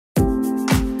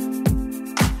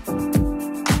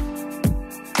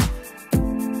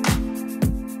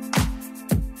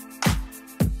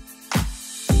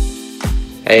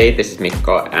Hey, this is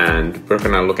Mikko, and we're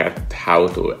gonna look at how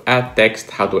to add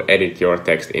text, how to edit your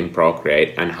text in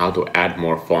Procreate, and how to add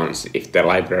more fonts if the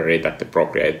library that the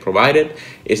Procreate provided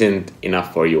isn't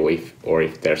enough for you, or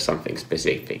if there's something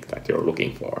specific that you're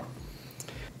looking for.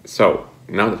 So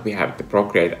now that we have the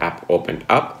Procreate app opened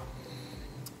up,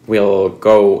 we'll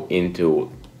go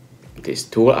into this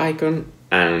tool icon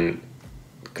and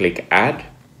click Add,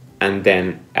 and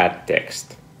then Add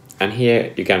Text. And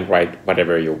here you can write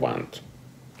whatever you want.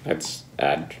 Let's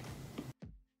add.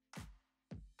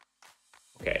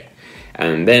 Okay,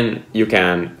 and then you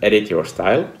can edit your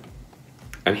style.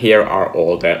 And here are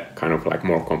all the kind of like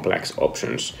more complex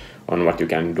options on what you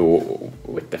can do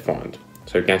with the font.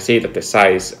 So you can see that the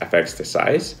size affects the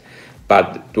size,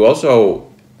 but to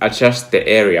also adjust the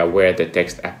area where the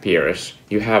text appears,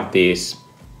 you have these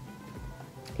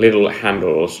little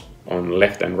handles on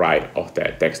left and right of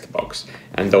the text box,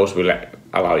 and those will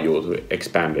allow you to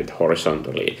expand it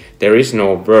horizontally. There is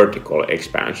no vertical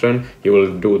expansion. You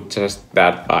will do just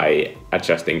that by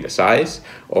adjusting the size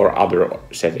or other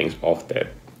settings of the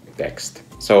text.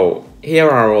 So here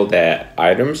are all the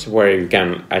items where you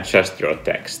can adjust your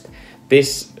text.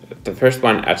 The first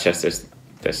one adjusts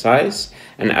the size,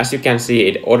 and as you can see,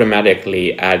 it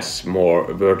automatically adds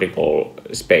more vertical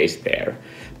space there.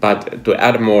 But to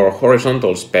add more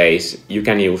horizontal space, you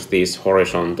can use these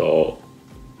horizontal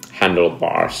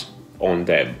handlebars on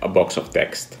the box of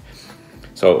text.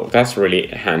 So that's really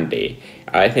handy.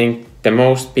 I think the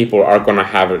most people are gonna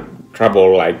have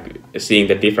trouble like seeing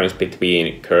the difference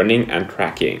between kerning and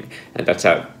tracking. And that's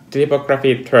a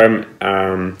typography term.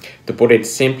 To put it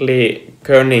simply,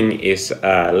 kerning is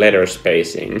letter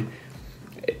spacing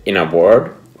in a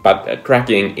word, but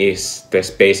tracking is the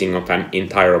spacing of an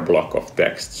entire block of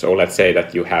text. So let's say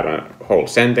that you have a whole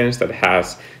sentence that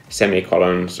has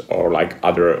semicolons or like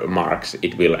other marks.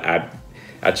 It will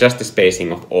adjust the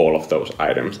spacing of all of those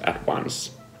items at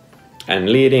once. And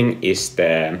leading is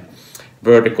the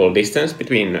vertical distance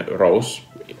between rows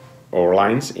or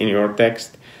lines in your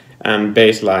text. And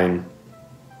baseline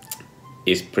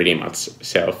is pretty much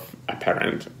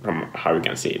self-apparent from how you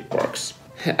can see it works.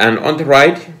 And on the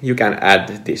right, you can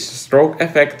add this stroke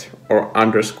effect or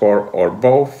underscore or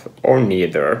both or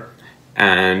neither.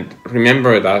 And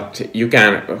remember that you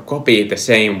can copy the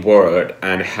same word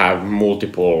and have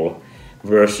multiple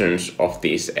versions of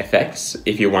these effects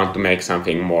if you want to make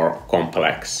something more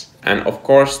complex. And of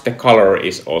course, the color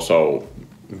is also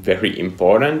very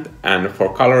important. And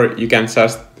for color, you can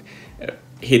just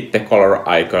hit the color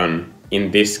icon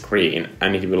in this screen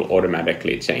and it will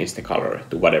automatically change the color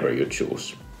to whatever you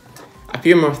choose. A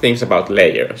few more things about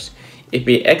layers. If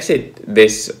we exit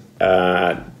this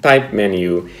type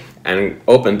menu and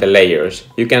open the layers,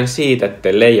 you can see that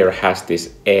the layer has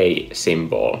this A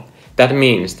symbol. That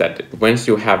means that once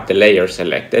you have the layer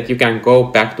selected, you can go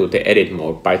back to the edit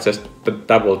mode by just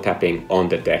double tapping on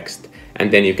the text,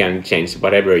 and then you can change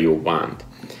whatever you want.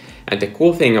 And the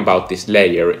cool thing about this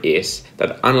layer is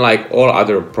that unlike all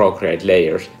other Procreate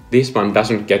layers, this one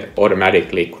doesn't get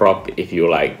automatically cropped if you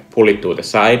like pull it to the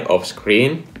side of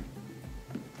screen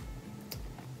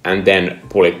and then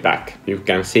pull it back. You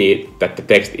can see that the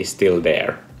text is still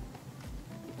there.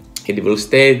 It will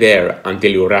stay there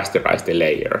until you rasterize the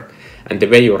layer. And the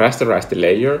way you rasterize the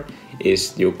layer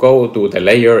is you go to the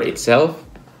layer itself,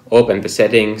 open the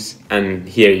settings, and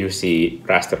here you see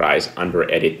rasterize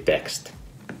under edit text.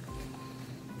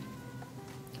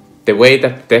 The way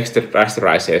that text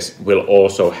rasterizes will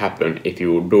also happen if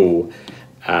you do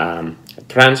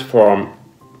transform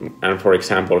and, for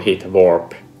example, hit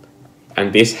warp,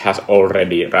 and this has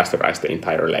already rasterized the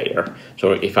entire layer.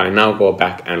 So if I now go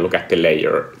back and look at the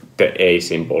layer, the A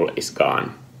symbol is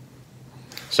gone.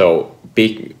 So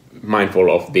be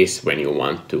mindful of this when you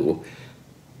want to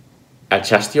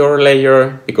adjust your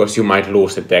layer, because you might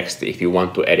lose the text if you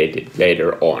want to edit it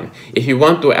later on. If you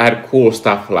want to add cool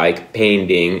stuff like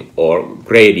painting or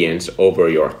gradients over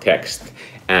your text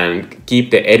and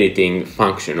keep the editing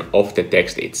function of the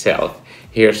text itself,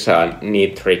 here's a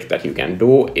neat trick that you can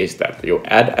do, is that you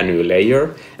add a new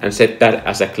layer and set that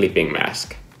as a clipping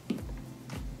mask.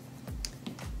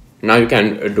 Now you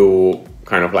can do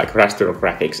kind of like raster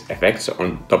graphics effects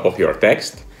on top of your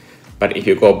text, but if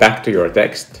you go back to your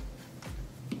text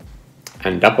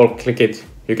and double click it,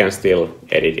 you can still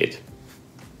edit it.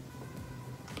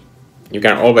 You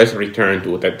can always return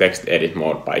to the text edit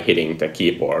mode by hitting the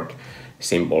keyboard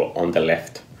symbol on the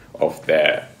left of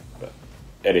the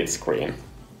edit screen.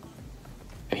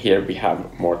 And here we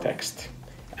have more text.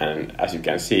 And as you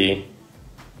can see,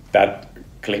 that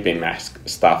clipping mask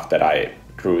stuff that I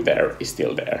drew there is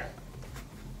still there.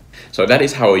 So that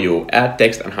is how you add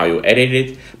text and how you edit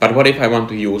it. But what if I want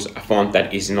to use a font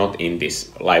that is not in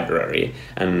this library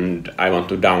and I want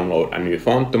to download a new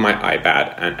font to my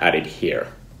iPad and add it here?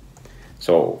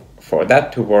 So for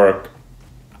that to work,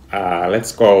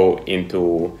 let's go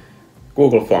into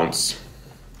Google Fonts.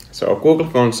 So Google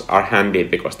Fonts are handy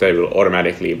because they will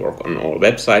automatically work on all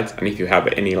websites, and if you have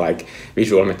any like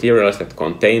visual materials that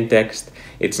contain text,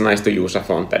 it's nice to use a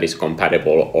font that is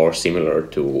compatible or similar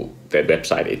to the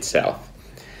website itself.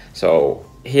 So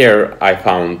here I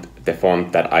found the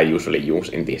font that I usually use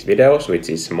in these videos, which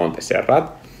is Montserrat,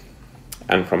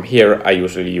 and from here I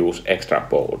usually use extra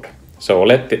bold. So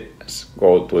let's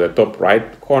go to the top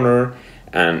right corner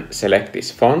and select this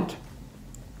font.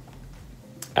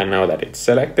 And now that it's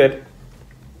selected,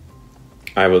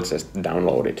 I will just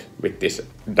download it with this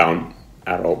down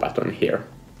arrow button here.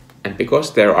 And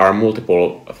because there are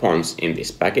multiple fonts in this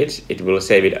package, it will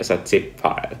save it as a zip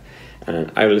file.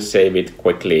 And I will save it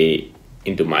quickly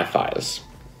into my files.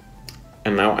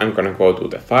 And now I'm gonna go to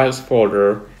the files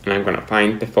folder and I'm gonna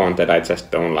find the font that I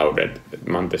just downloaded,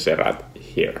 Montserrat,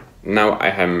 here. Now I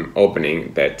am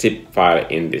opening the zip file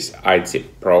in this iZip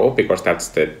Pro because that's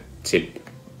the zip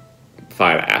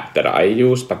file app that I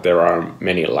use, but there are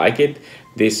many like it.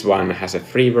 This one has a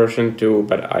free version too,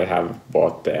 but I have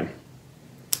bought the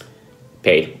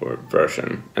paid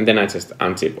version. And then I just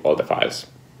unzip all the files.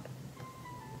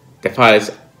 The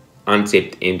files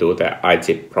unzipped into the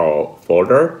iZip Pro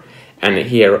folder, and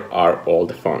here are all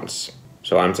the fonts.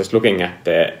 So I'm just looking at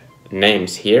the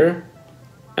names here,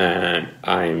 and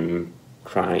I'm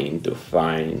trying to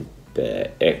find the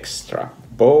extra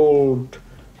bold.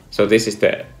 So this is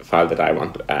the file that I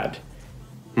want to add,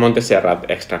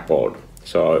 Montserrat extra bold.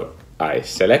 So I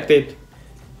select it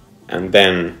and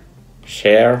then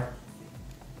share,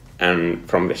 and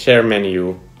from the share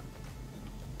menu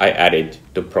I add it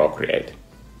to Procreate.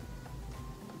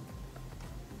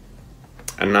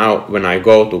 And now when I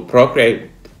go to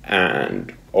Procreate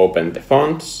and open the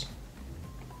fonts,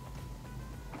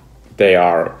 they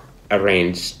are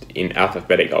arranged in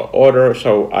alphabetical order,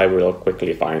 so I will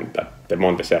quickly find that the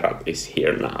Montserrat is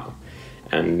here now.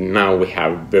 And now we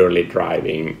have Burly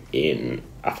driving in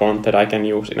a font that I can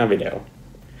use in a video.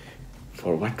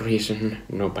 For what reason,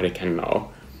 nobody can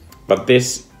know. But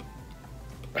this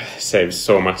saves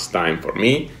so much time for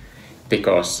me,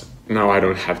 because now I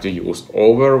don't have to use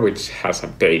Over, which has a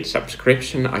paid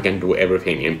subscription. I can do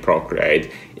everything in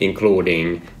Procreate,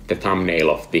 including the thumbnail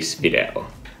of this video.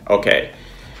 Okay.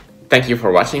 Thank you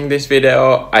for watching this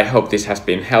video. I hope this has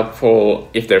been helpful.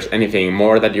 If there's anything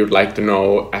more that you'd like to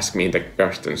know, ask me in the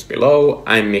questions below.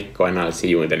 I'm Mikko and I'll see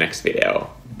you in the next video.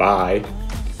 Bye!